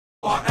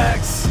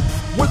RX,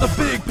 where the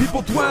big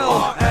people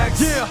dwell.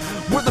 RX, yeah,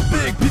 where the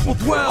big people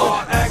dwell.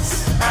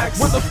 RX,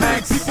 where the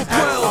big people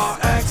dwell.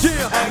 RX,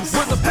 yeah,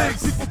 where the big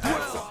people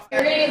dwell.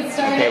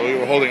 Okay, we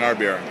were holding our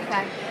beer.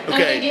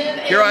 Okay,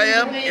 here I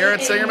am,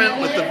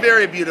 Singerman, with the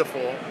very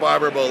beautiful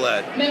Barbara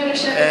Bolotte.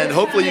 And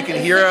hopefully you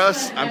can hear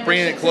us. I'm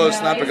bringing it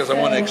close, not because I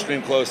want an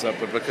extreme close-up,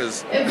 but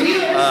because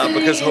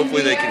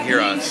hopefully they can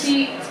hear us.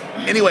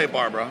 Anyway,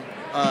 Barbara,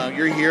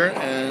 you're here,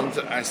 and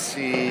I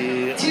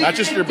see not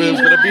just your boobs,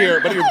 but a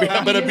beer,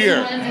 but a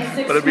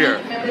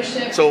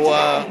beer. So,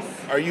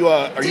 are you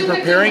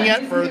preparing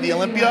yet for the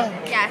Olympia?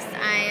 Yes,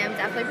 I am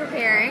definitely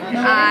preparing.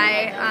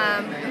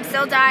 I'm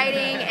still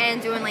dieting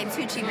and doing like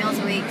 2 cheat meals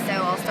a week, so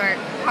I'll start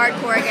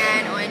hardcore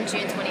again on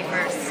June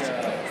 21st.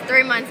 It's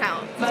 3 months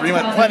out. 3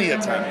 months, plenty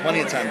of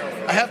time.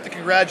 I have to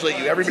congratulate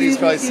you. Everybody's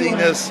probably seeing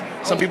this.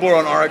 Some people are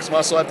on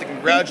RxMuscle. I have to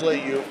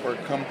congratulate you for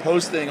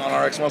posting on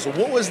RxMuscle.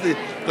 What was the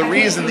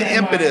reason, the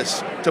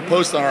impetus to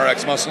post on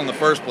RxMuscle in the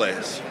first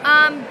place?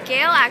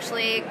 Gail,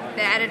 actually,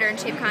 the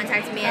editor-in-chief,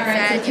 contacted me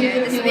and said,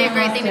 this would be a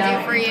great thing to do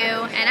for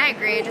you, and I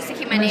agreed, just to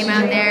keep my name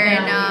out there.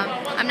 And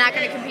I'm not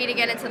going to compete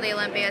again until the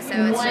Olympia, so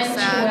it's just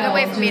a good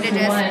way for me to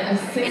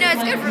just,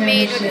 it's good for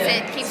me because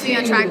it keeps me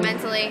on track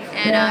mentally,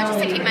 and just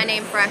to keep my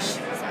name fresh.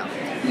 So.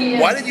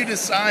 Why did you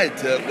decide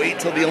to wait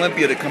till the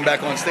Olympia to come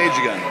back on stage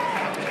again?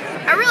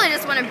 I really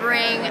just want to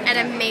bring an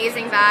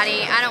amazing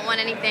body. I don't want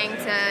anything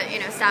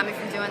to, stop me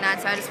from doing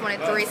that. So I just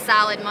wanted 3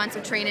 solid months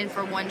of training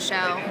for one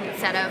show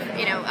instead of,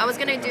 I was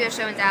going to do a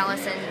show in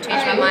Dallas and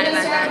change my mind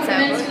about that.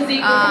 So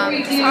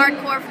just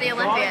hardcore for the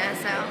Olympia.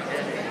 So.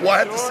 Well, I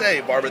have to say,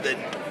 Barbara, that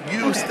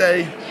you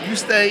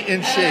stay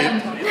in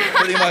shape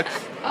pretty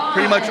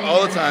much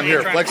all the time.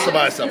 Here, flex the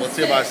bicep. Let's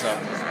see a bicep.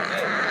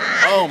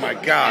 Oh my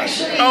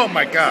gosh. Oh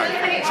my God.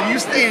 So you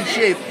stay in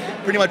shape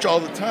pretty much all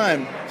the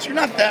time, so you're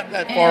not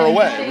that far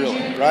away,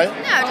 really, right?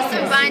 No, just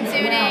some fine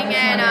tuning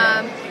and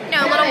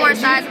a little more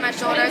size on my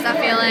shoulders. I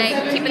feel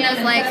like keeping those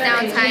legs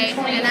down tight,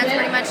 and that's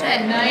pretty much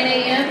it.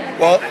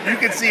 Well, you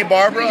can see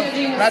Barbara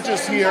not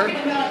just here,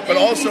 but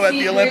also at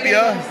the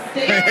Olympia.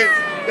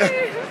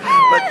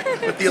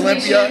 but the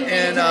Olympia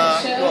in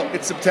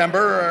it's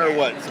September or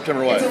what?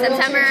 September what?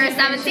 September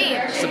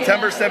 17th.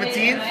 September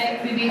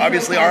 17th.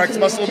 Obviously,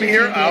 RxMuscle will be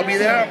here. I'll be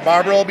there.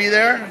 Barbara will be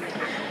there.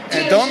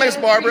 And don't miss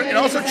Barbara, and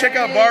also check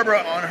out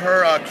Barbara on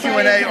her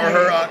Q&A or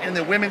her in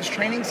the women's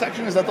training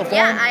section. Is that the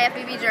forum? Yeah,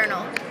 IFBB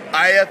Journal.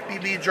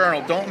 IFBB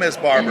Journal. Don't miss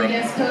Barbara.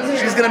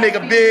 She's going to make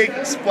a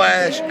big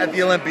splash at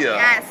the Olympia.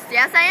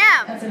 Yes I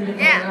am.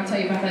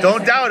 Yeah.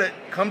 Don't doubt it.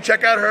 Come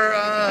check out her,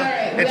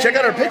 and check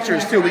out her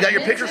pictures too. We got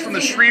your pictures from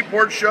the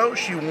Shreveport show.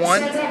 She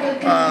won.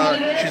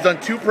 She's done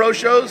 2 pro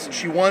shows.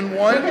 She won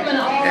 1,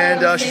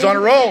 and she's on a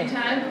roll. Woo,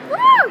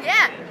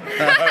 yeah.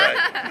 All right.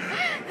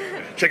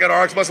 Check out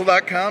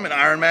RxMuscle.com and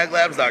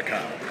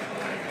IronMagLabs.com.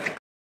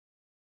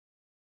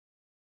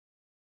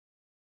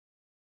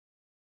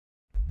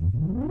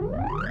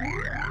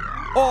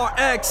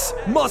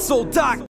 RxMuscle.com